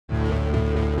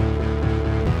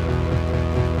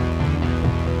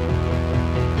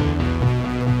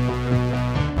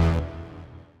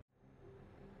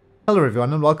Hello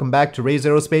everyone and welcome back to Raise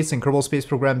Aerospace and Kerbal Space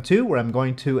Program 2, where I'm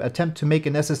going to attempt to make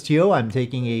an SSTO. I'm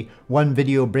taking a one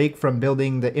video break from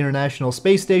building the International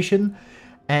Space Station,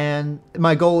 and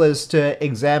my goal is to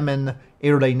examine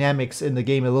aerodynamics in the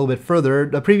game a little bit further.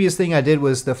 The previous thing I did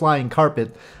was the flying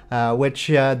carpet, which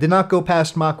did not go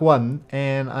past Mach 1,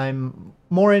 and I'm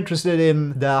more interested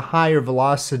in the higher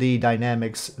velocity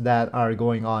dynamics that are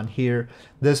going on here.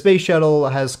 The space shuttle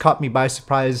has caught me by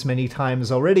surprise many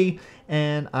times already,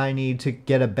 and I need to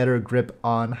get a better grip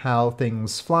on how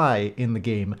things fly in the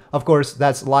game. Of course,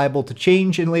 that's liable to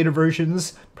change in later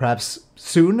versions, perhaps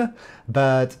soon,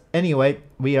 but anyway,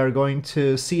 we are going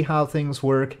to see how things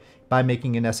work by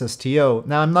making an SSTO.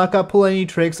 Now, I'm not going to pull any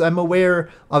tricks. I'm aware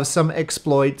of some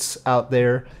exploits out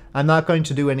there. I'm not going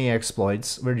to do any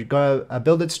exploits. We're going to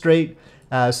build it straight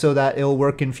so that it'll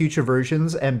work in future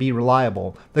versions and be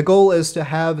reliable. The goal is to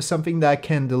have something that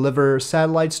can deliver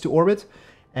satellites to orbit,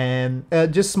 and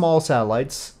just small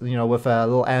satellites, you know, with a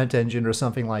little ant engine or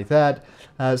something like that.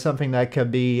 Something that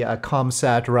could be a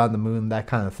ComSat around the moon, that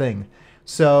kind of thing.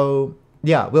 So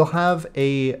yeah, we'll have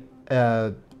a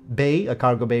bay, a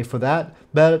cargo bay for that,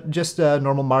 but just a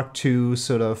normal Mark II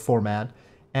sort of format.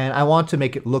 And I want to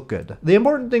make it look good. The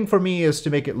important thing for me is to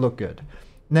make it look good.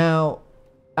 Now,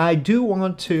 I do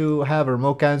want to have a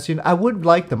remote guidance unit. I would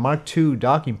like the Mark II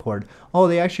docking port. Oh,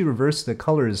 they actually reversed the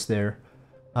colors there.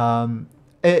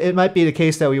 It might be the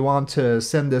case that we want to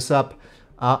send this up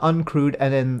uncrewed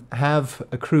and then have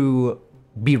a crew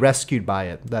be rescued by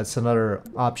it. That's another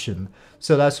option.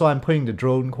 So that's why I'm putting the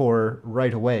drone core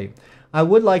right away. I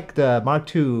would like the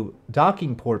Mark II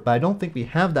docking port, but I don't think we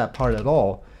have that part at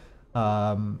all.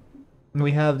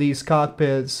 We have these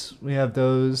cockpits, we have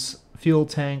those fuel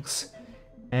tanks,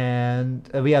 and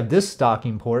we have this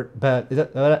docking port, but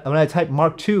when I type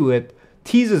Mark II, it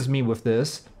teases me with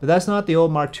this, but that's not the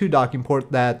old Mark II docking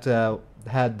port that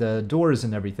had the doors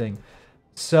and everything.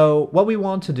 So what we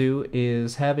want to do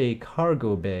is have a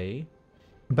cargo bay,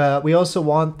 but we also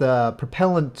want the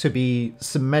propellant to be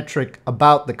symmetric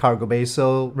about the cargo bay,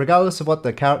 so regardless of what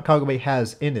the cargo bay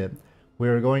has in it,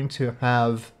 we're going to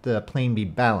have the plane be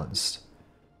balanced.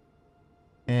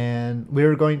 And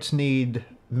we're going to need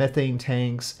methane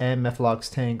tanks and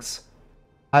methalox tanks.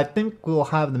 I think we'll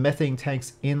have the methane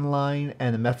tanks inline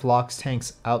and the methalox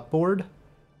tanks outboard.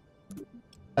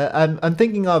 I'm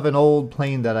thinking of an old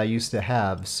plane that I used to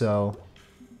have, so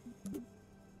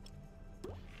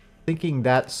thinking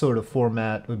that sort of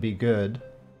format would be good.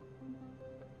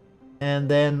 And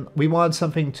then we want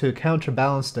something to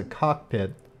counterbalance the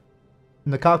cockpit.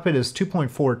 And the cockpit is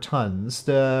 2.4 tons.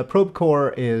 The probe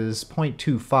core is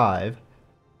 0.25.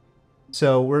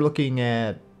 So we're looking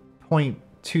at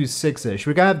 0.26-ish.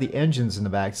 We're gonna have the engines in the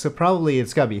back, so probably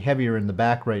it's gotta be heavier in the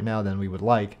back right now than we would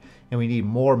like, and we need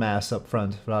more mass up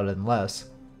front rather than less.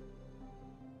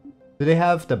 Do they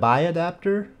have the buy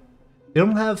adapter? They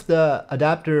don't have the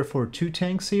adapter for two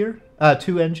tanks here?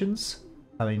 Two engines?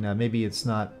 I mean, maybe it's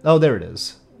not... Oh, there it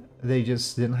is. They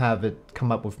just didn't have it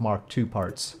come up with Mark II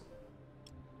parts.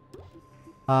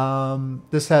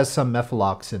 This has some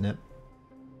methalox in it.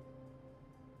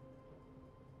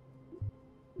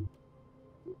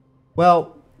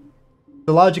 Well,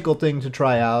 the logical thing to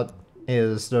try out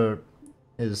is the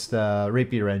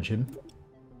Rapier engine.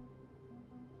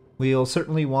 We'll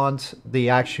certainly want the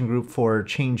action group for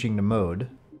changing the mode.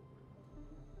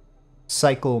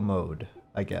 Cycle mode,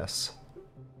 I guess.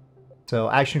 So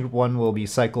action group 1 will be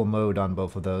cycle mode on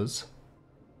both of those.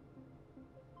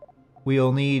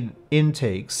 We'll need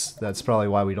intakes. That's probably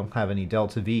why we don't have any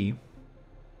Delta V.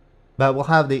 But we'll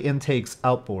have the intakes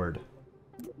outboard.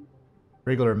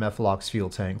 Regular methalox fuel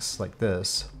tanks like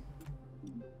this.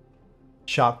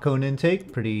 Shock cone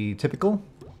intake, pretty typical.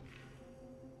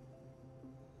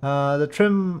 The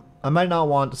trim, I might not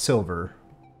want silver.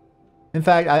 In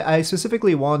fact, I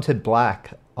specifically wanted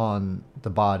black on the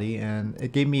body, and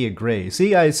it gave me a gray.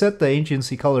 See, I set the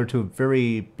agency color to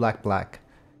very black.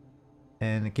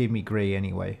 And it gave me gray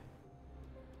anyway.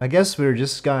 I guess we're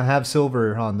just gonna have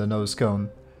silver on the nose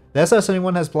cone. The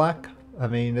SS-21 has black. I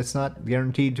mean, it's not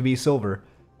guaranteed to be silver.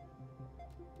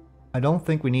 I don't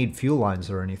think we need fuel lines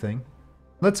or anything.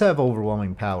 Let's have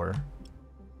overwhelming power.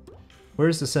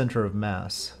 Where's the center of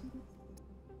mass?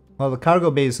 Well, the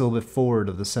cargo bay is a little bit forward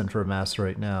of the center of mass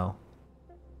right now.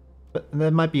 But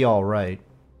that might be alright.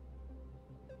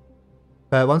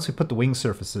 But once we put the wing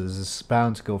surfaces, it's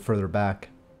bound to go further back.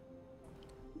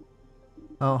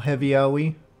 How heavy are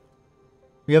we?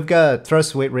 We have got a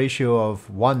thrust weight ratio of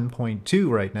 1.2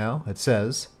 right now, it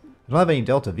says. I don't have any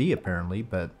Delta V apparently,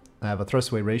 but I have a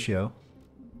thrust weight ratio.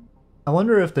 I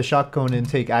wonder if the shock cone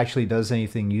intake actually does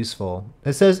anything useful.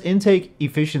 It says intake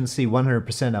efficiency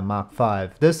 100% at Mach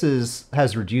 5. This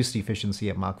has reduced efficiency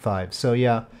at Mach 5. So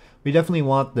yeah, we definitely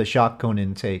want the shock cone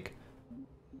intake.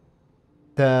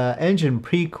 The engine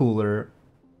pre-cooler,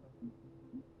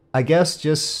 I guess,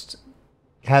 just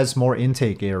has more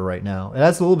intake air right now. It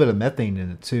has a little bit of methane in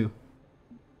it too.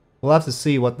 We'll have to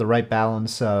see what the right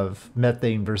balance of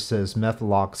methane versus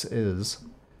methalox is.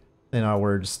 In other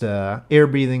words, the air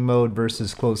breathing mode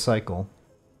versus closed cycle.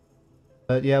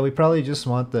 But yeah, we probably just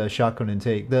want the shotgun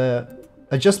intake. The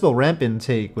adjustable ramp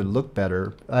intake would look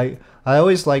better. I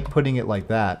always like putting it like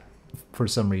that for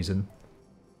some reason.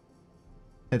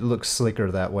 It looks slicker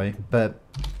that way, but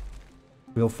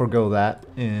we'll forego that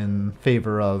in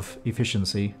favor of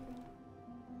efficiency.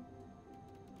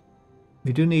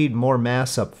 We do need more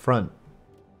mass up front,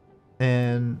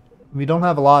 and we don't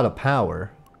have a lot of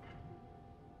power.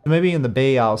 Maybe in the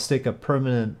bay I'll stick a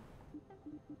permanent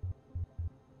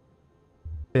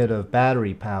bit of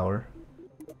battery power.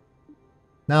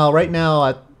 Now, right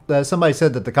now, somebody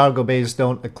said that the cargo bays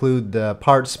don't include the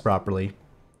parts properly,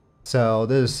 so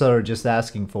this is sort of just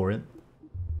asking for it.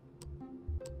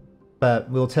 But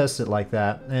we'll test it like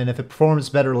that, and if it performs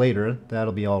better later,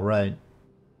 that'll be alright.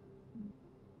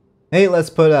 Hey, let's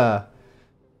put a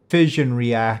fission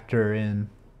reactor in.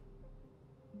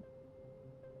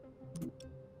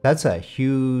 That's a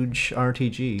huge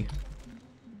RTG.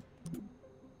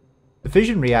 The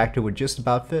fission reactor would just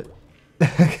about fit.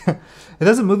 It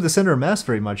doesn't move the center of mass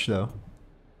very much, though.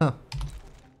 Huh.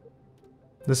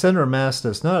 The center of mass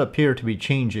does not appear to be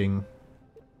changing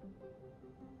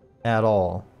at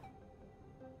all,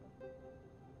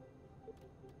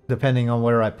 depending on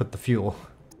where I put the fuel.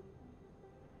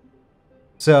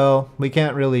 So, we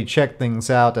can't really check things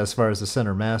out as far as the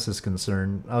center mass is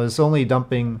concerned. I was only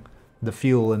dumping the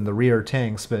fuel in the rear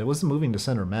tanks, but it wasn't moving the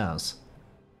center mass.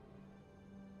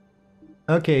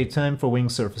 Okay, time for wing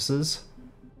surfaces.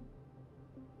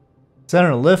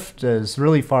 Center lift is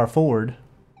really far forward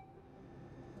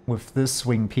with this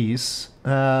wing piece.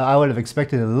 I would have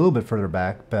expected it a little bit further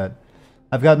back, but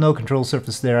I've got no control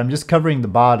surface there. I'm just covering the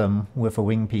bottom with a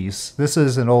wing piece. This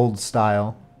is an old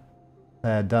style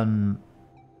done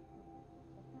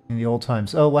in the old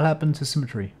times. Oh, what happened to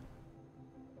symmetry?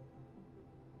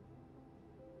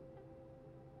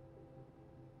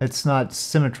 It's not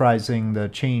symmetrizing the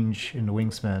change in the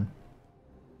wingspan.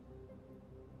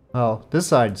 Well, this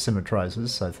side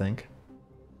symmetrizes, I think.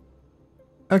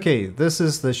 Okay, this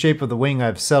is the shape of the wing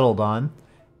I've settled on.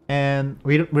 And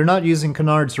we're not using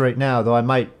canards right now, though I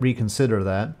might reconsider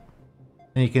that.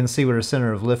 And you can see where the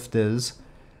center of lift is.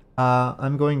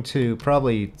 I'm going to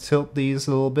probably tilt these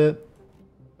a little bit.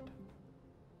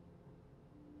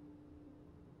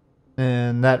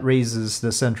 And that raises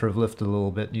the center of lift a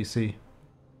little bit, you see.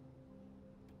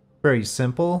 Very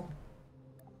simple.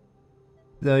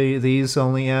 These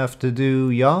only have to do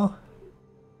yaw.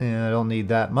 And I don't need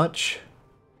that much.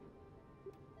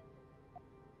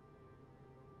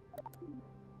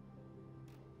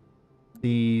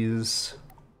 These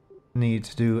need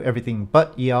to do everything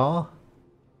but yaw.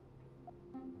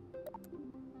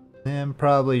 And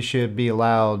probably should be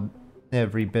allowed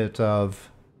every bit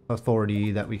of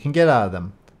authority that we can get out of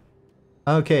them.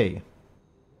 Okay.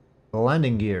 The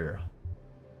landing gear.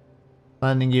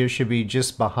 Landing gear should be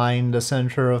just behind the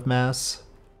center of mass.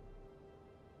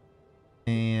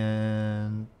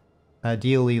 And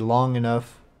ideally long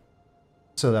enough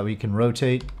so that we can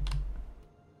rotate.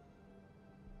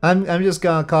 I'm just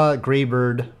gonna call it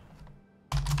Greybird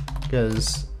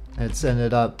because it's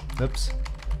ended up, oops,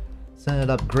 it's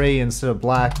ended up gray instead of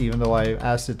black, even though I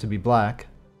asked it to be black.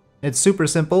 It's super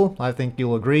simple, I think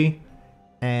you'll agree,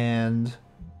 and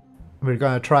we're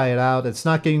gonna try it out. It's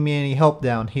not giving me any help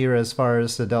down here as far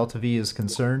as the delta V is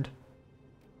concerned,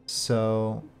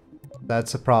 so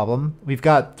that's a problem. We've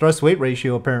got thrust weight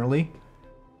ratio apparently.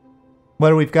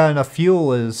 Whether we've got enough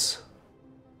fuel is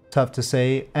tough to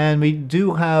say, and we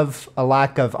do have a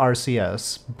lack of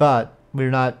RCS, but we're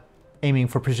not aiming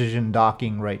for precision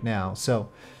docking right now, so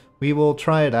we will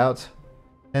try it out.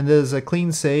 And there's a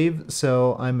clean save,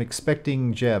 so I'm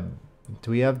expecting Jeb.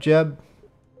 Do we have Jeb?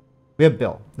 We have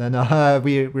Bill. Then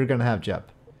we're gonna have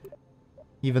Jeb.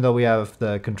 Even though we have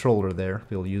the controller there,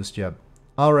 we'll use Jeb.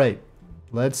 Alright,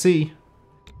 let's see.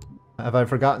 Have I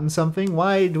forgotten something?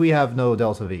 Why do we have no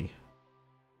Delta V?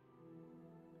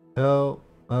 Oh,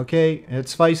 okay,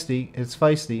 it's feisty, it's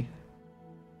feisty.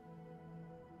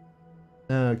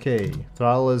 Okay,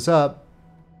 throttle is up.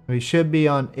 We should be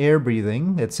on air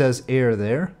breathing. It says air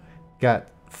there. Got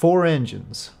 4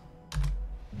 engines.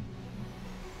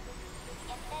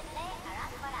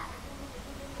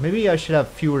 Maybe I should have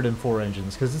fewer than 4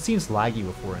 engines, because it seems laggy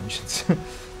with 4 engines.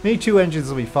 Maybe 2 engines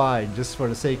will be fine, just for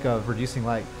the sake of reducing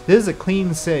lag. This is a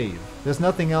clean save. There's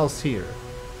nothing else here.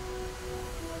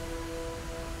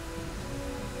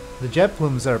 The jet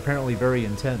plumes are apparently very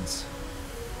intense.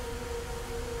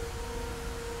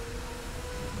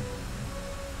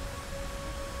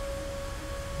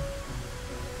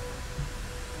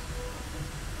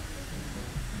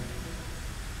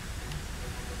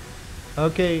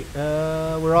 Okay,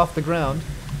 we're off the ground.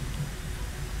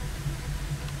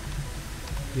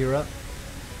 Gear up.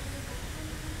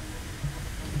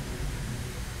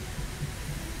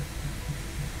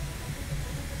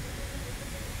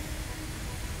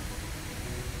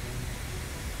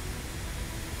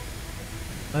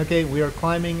 Okay, we are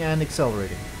climbing and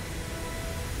accelerating.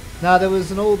 Now, there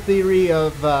was an old theory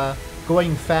of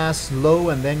going fast, low,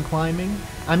 and then climbing.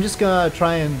 I'm just gonna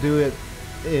try and do it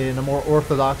in a more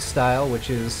orthodox style,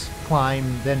 which is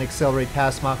climb, then accelerate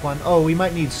past Mach 1. Oh, we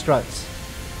might need struts.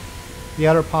 The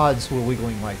outer pods were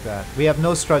wiggling like that. We have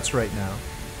no struts right now.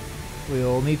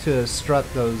 We'll need to strut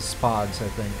those pods, I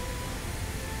think.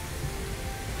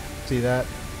 See that?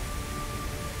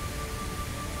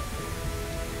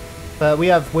 But we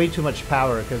have way too much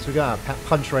power because we're gonna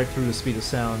punch right through the speed of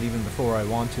sound even before I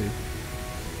want to.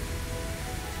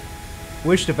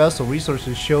 Wish the vessel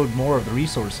resources showed more of the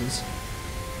resources.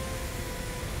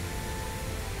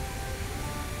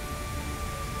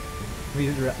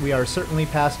 We are certainly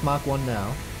past Mach 1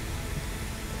 now.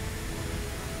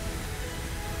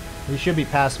 We should be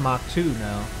past Mach 2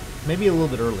 now. Maybe a little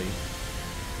bit early.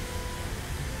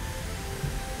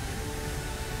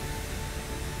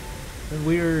 The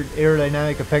weird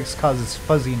aerodynamic effects causes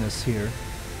fuzziness here.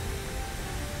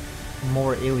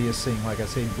 More aliasing, like I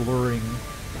say, blurring.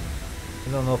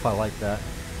 I don't know if I like that.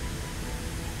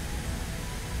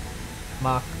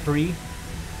 Mach 3.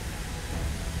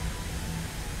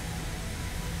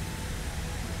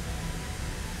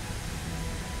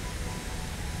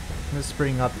 Let's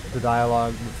bring up the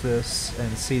dialogue with this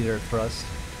and see their thrust.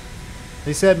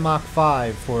 They said Mach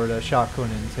 5 for the shock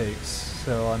cone intakes,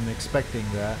 so I'm expecting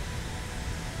that.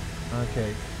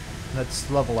 Okay, let's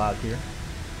level out here.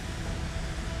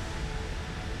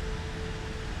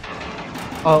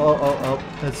 Oh,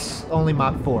 it's only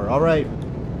Mach 4. Alright,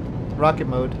 rocket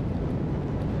mode.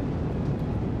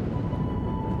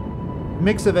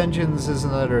 Mix of engines is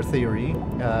another theory.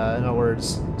 In other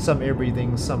words, some air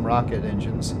breathing, some rocket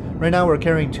engines. Right now we're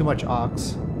carrying too much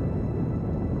ox.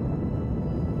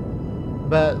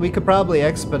 But we could probably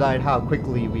expedite how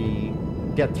quickly we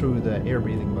get through the air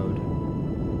breathing mode.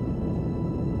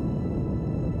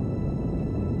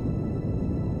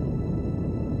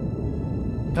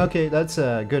 Okay, that's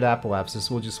a good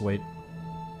apoapsis. We'll just wait.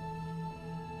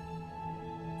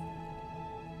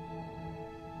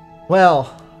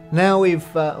 Well, now we've,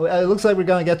 it looks like we're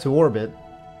gonna get to orbit,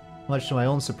 much to my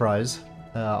own surprise,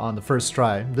 on the first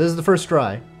try. This is the first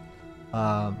try.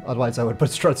 Otherwise I would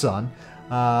put struts on.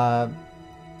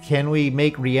 Can we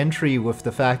make re-entry with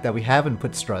the fact that we haven't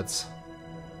put struts?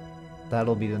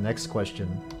 That'll be the next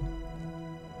question.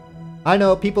 I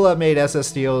know people have made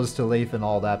SSTOs to Leif and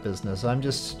all that business. I'm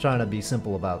just trying to be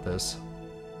simple about this.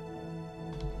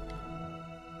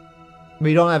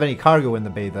 We don't have any cargo in the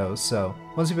bay though, so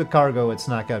once we put cargo, it's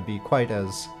not going to be quite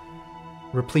as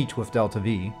replete with Delta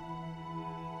V.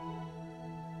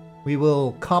 We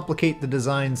will complicate the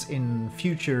designs in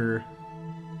future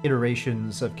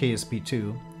iterations of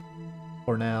KSP2.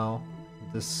 For now,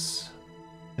 this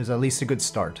is at least a good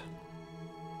start.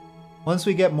 Once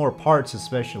we get more parts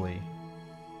especially.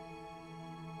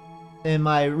 In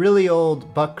my really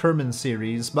old Buck Kerman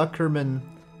series, Buck Kerman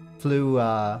flew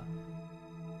a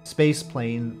space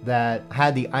plane that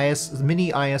had the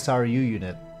mini ISRU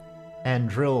unit and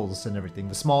drills and everything,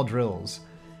 the small drills,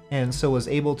 and so was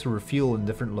able to refuel in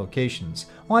different locations.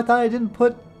 Oh, I thought I didn't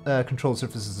put control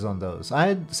surfaces on those. I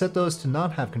had set those to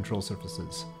not have control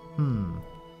surfaces.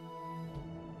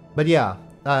 But yeah,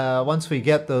 once we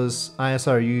get those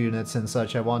ISRU units and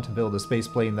such, I want to build a space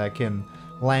plane that can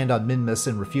land on Minmus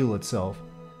and refuel itself,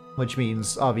 which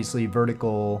means obviously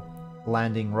vertical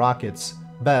landing rockets,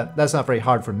 but that's not very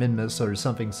hard for Minmus or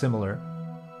something similar.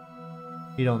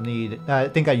 You don't need... I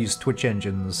think I used Twitch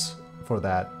engines for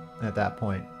that at that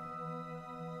point.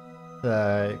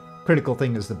 The critical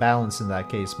thing is the balance in that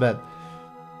case, but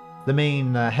the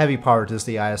main heavy part is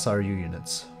the ISRU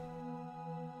units.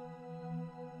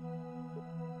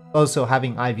 Also,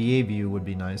 having IVA view would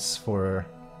be nice for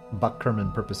Buck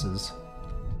Kerman purposes.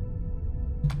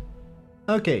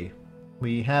 Okay,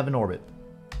 we have an orbit,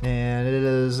 and it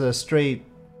is a straight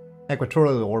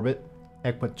equatorial orbit.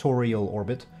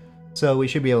 So we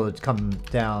should be able to come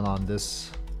down on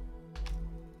this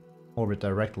orbit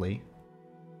directly.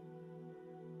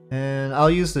 And I'll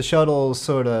use the shuttle's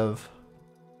sort of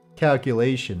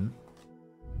calculation.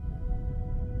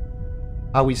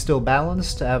 Are we still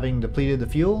balanced, having depleted the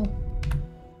fuel?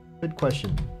 Good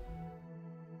question.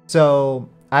 So,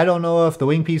 I don't know if the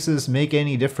wing pieces make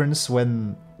any difference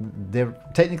when there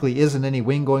technically isn't any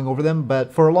wing going over them,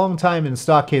 but for a long time in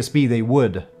stock KSP they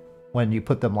would when you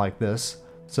put them like this.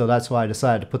 So that's why I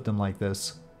decided to put them like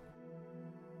this.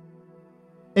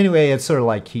 Anyway, it's sort of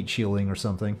like heat shielding or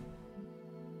something.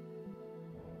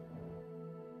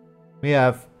 We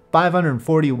have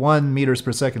 541 meters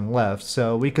per second left,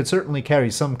 so we could certainly carry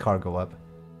some cargo up.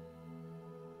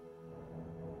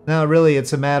 Now really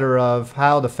it's a matter of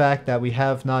how the fact that we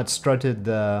have not strutted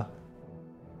the...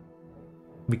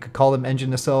 we could call them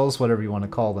engine nacelles, whatever you want to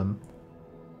call them.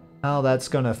 How that's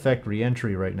going to affect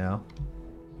re-entry right now.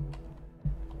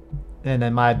 And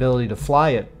then my ability to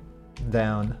fly it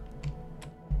down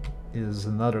is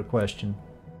another question.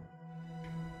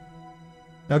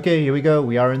 Okay, here we go.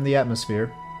 We are in the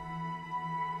atmosphere.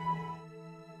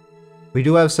 We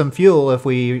do have some fuel. If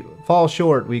we fall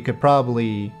short, we could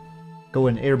probably go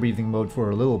in air breathing mode for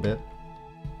a little bit.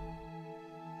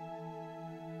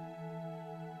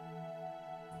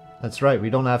 That's right, we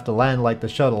don't have to land like the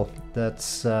shuttle.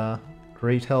 That's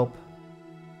great help.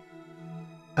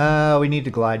 We need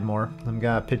to glide more. I'm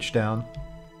gonna pitch down.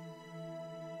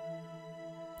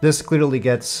 This clearly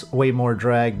gets way more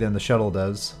drag than the shuttle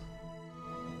does.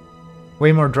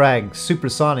 Way more drag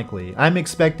supersonically. I'm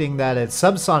expecting that its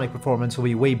subsonic performance will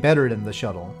be way better than the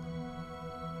shuttle.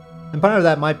 And part of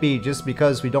that might be just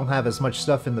because we don't have as much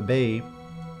stuff in the bay.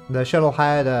 The shuttle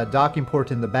had a docking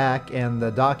port in the back and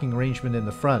the docking arrangement in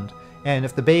the front. And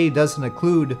if the bay doesn't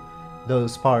include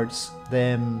those parts,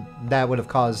 then that would have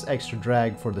caused extra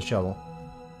drag for the shuttle.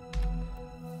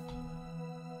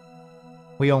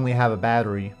 We only have a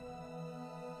battery.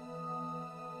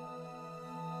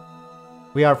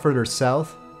 We are further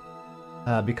south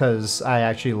because I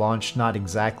actually launched not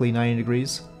exactly 90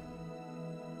 degrees.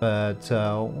 But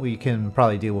we can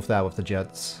probably deal with that with the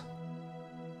jets.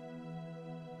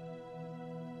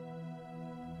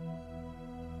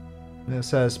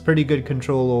 This has pretty good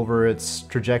control over its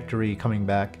trajectory coming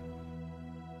back.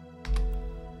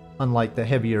 Unlike the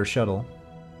heavier shuttle.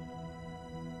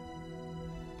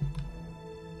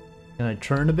 Can I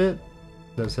turn a bit?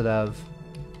 Does it have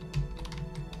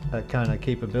that kind of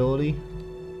capability?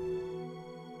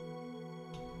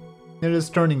 It is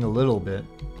turning a little bit.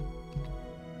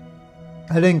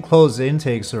 I didn't close the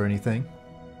intakes or anything.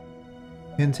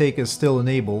 Intake is still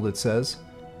enabled, it says.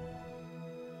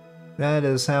 That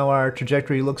is how our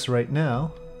trajectory looks right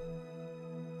now.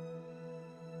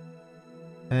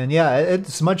 And yeah,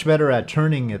 it's much better at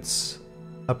turning its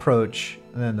approach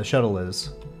than the shuttle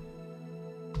is.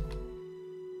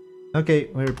 Okay,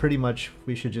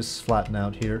 we should just flatten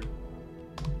out here.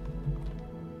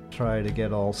 Try to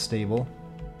get all stable.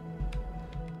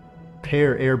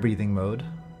 Pair air breathing mode.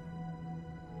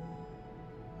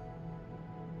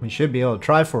 We should be able to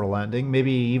try for a landing,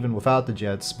 maybe even without the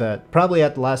jets, but probably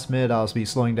at the last minute I'll be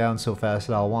slowing down so fast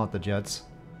that I'll want the jets.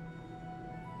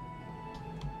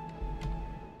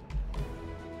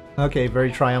 Okay,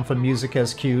 very triumphant music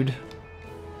has cued.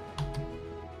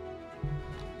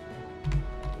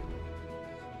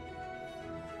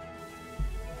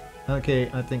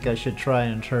 Okay, I think I should try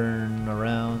and turn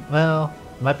around. Well,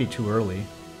 it might be too early.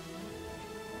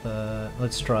 But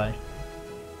let's try.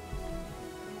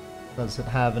 Does it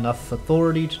have enough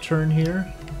authority to turn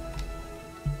here?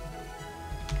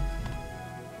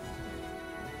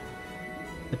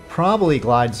 It probably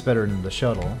glides better than the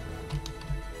shuttle.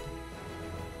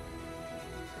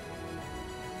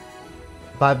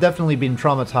 But I've definitely been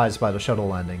traumatized by the shuttle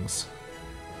landings.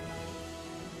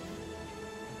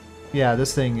 Yeah,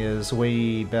 this thing is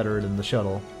way better than the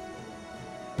shuttle.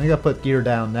 I think I'll put gear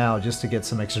down now just to get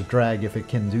some extra drag if it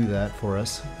can do that for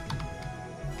us.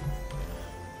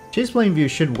 Chase plane view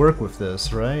should work with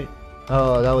this, right?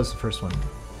 Oh, that was the first one.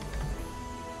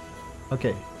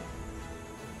 Okay.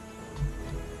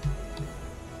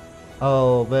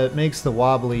 Oh, but it makes the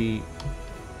wobbly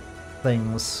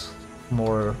things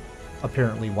more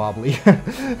apparently wobbly.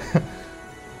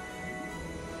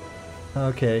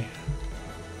 Okay.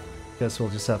 Guess we'll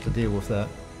just have to deal with that.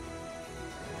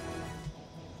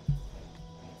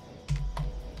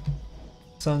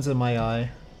 Sun's in my eye.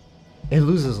 It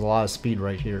loses a lot of speed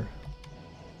right here.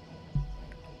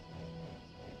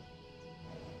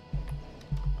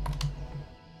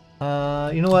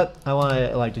 You know what? I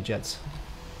like the jets.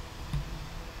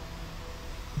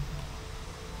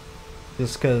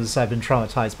 just because I've been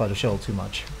traumatized by the shuttle too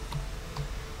much.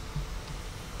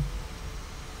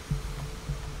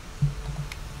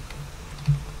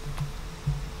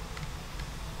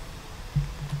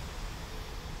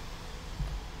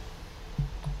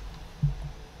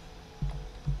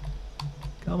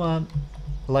 Come on.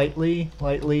 Lightly,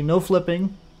 lightly. No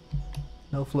flipping.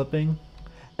 No flipping.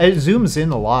 It zooms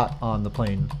in a lot on the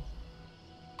plane.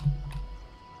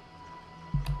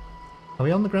 Are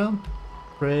we on the ground?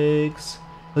 Brakes.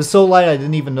 It was so light I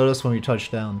didn't even notice when we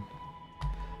touched down.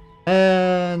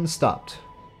 And stopped.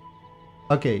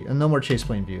 Okay, and no more chase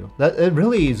plane view. It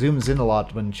really zooms in a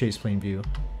lot when chase plane view.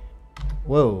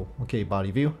 Whoa. Okay, body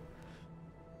view.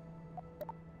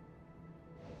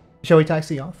 Shall we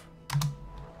taxi off?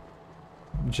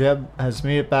 Jeb has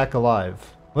made it back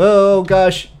alive. Whoa,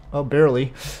 gosh. Oh,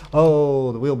 barely.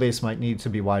 Oh, the wheelbase might need to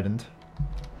be widened.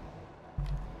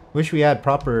 Wish we had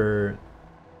proper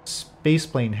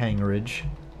spaceplane hangarage.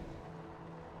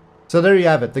 So there you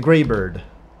have it, the gray bird.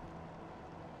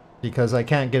 Because I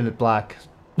can't get it black.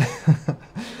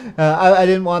 I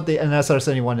didn't want an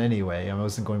SR-71 anyway. I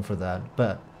wasn't going for that.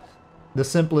 But the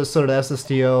simplest sort of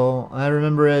SSTO. I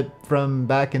remember it from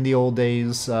back in the old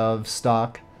days of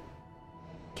stock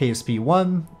KSP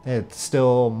 1. It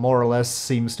still more or less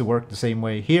seems to work the same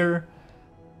way here.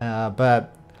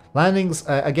 But landings,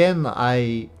 again,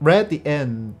 right at the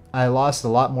end, I lost a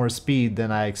lot more speed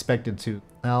than I expected to.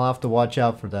 I'll have to watch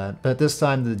out for that. But this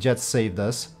time the jets saved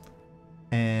us.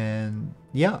 And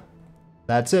yeah,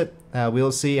 that's it.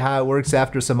 We'll see how it works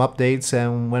after some updates,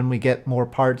 and when we get more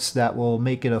parts that will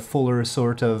make it a fuller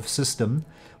sort of system.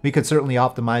 We could certainly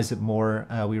optimize it more.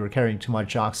 We were carrying too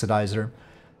much oxidizer.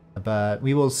 But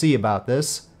we will see about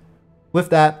this. With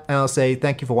that, I'll say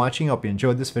thank you for watching. I hope you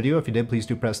enjoyed this video. If you did, please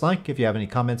do press like. If you have any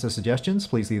comments or suggestions,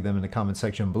 please leave them in the comment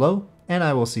section below. And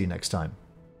I will see you next time.